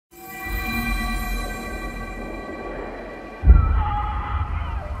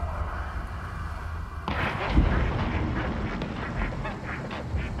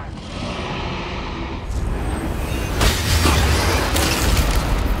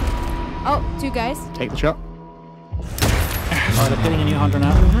Oh, 2 guys. Take the shot. Alright, I'm getting a new hunter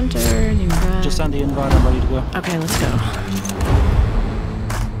now. New hunter, new guy. Just send the invite, I'm ready to go. Okay, let's go.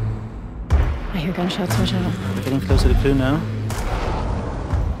 I hear gunshots, watch out. We're getting close to the clue now.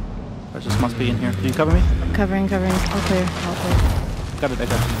 I just must be in here. Can you cover me? Covering. All clear, all clear. Got it, I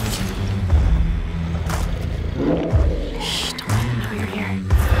got it. Shh, don't let them know you're here.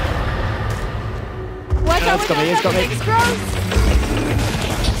 Watch out, it's got me.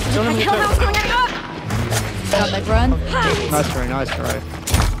 Don't let me Hell no, it's coming at me. Got that run. Nice try.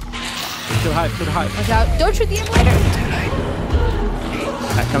 Too high. Watch out. Don't shoot the inflator.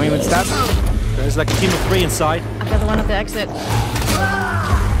 Coming with stab. There's like a team of 3 inside. I've got the one at the exit.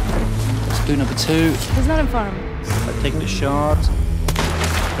 There's clue number 2. He's not in front of him. I'm taking the shot.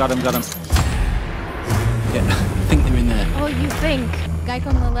 Got him. Yeah, I think they're in there. Oh, you think? Guy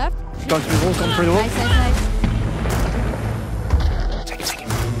coming on the left. Going through the wall. Nice. Take it.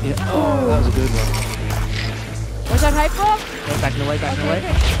 Yeah. Oh, that was a good one. Watch out, hype bomb. Back in the way.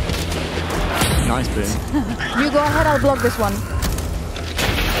 Okay. Nice boom. You go ahead, I'll block this one.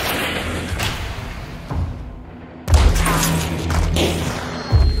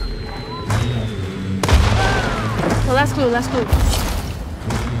 So last clue.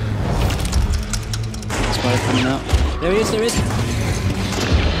 Spider coming out. There he is. Did you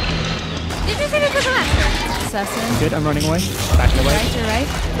see this was the last? Assassin. Good, I'm running away. Back in the way. Right, you're right.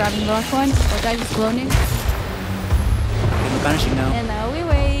 Grabbing the last one. Or guy just cloning. We're vanishing now. And now we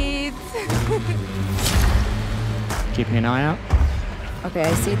wait. Keeping an eye out. Okay,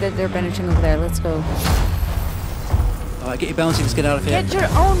 I see that they're banishing over there. Let's go. Alright, get your bounty. Let's get out of here. Get your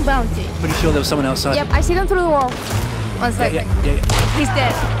own bounty. Pretty sure there was someone outside. Yep, I see them through the wall. One second. Yeah. He's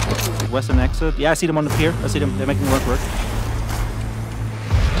dead. Western exit. Yeah, I see them on the pier. I see them. They're making work.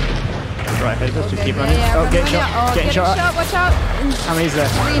 Right, just Okay, keep running. yeah, Oh, run, get run, shot. yeah. Oh, Getting shot. Watch out. How many's there?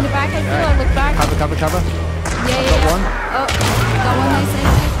 3 in the back, I feel. Right. I look back. Cover. Yeah. Got one. Oh, got one nice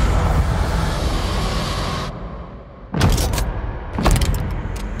exit.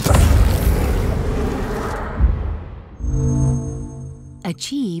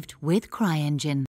 Achieved with CryEngine.